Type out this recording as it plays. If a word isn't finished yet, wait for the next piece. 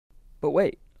But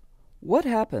wait, what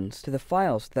happens to the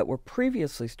files that were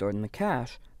previously stored in the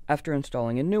cache after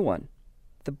installing a new one?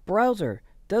 The browser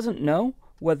doesn't know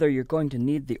whether you're going to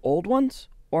need the old ones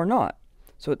or not,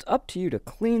 so it's up to you to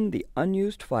clean the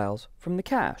unused files from the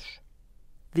cache.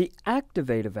 The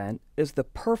activate event is the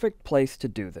perfect place to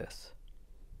do this.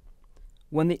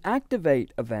 When the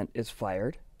activate event is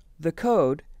fired, the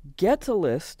code gets a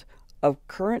list of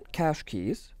current cache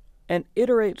keys and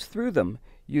iterates through them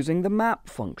using the map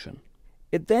function.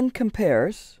 It then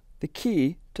compares the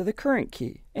key to the current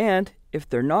key, and if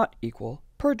they're not equal,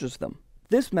 purges them.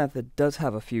 This method does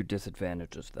have a few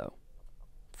disadvantages though.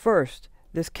 First,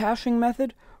 this caching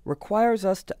method requires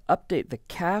us to update the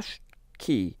cache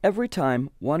key every time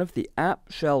one of the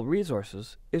app shell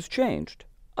resources is changed.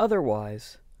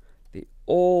 Otherwise, the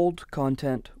old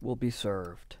content will be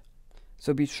served.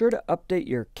 So be sure to update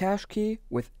your cache key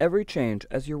with every change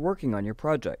as you're working on your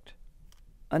project.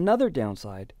 Another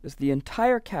downside is the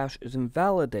entire cache is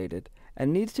invalidated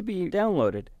and needs to be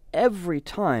downloaded every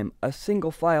time a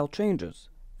single file changes.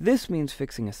 This means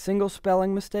fixing a single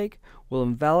spelling mistake will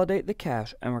invalidate the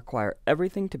cache and require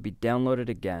everything to be downloaded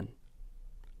again.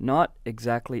 Not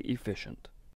exactly efficient.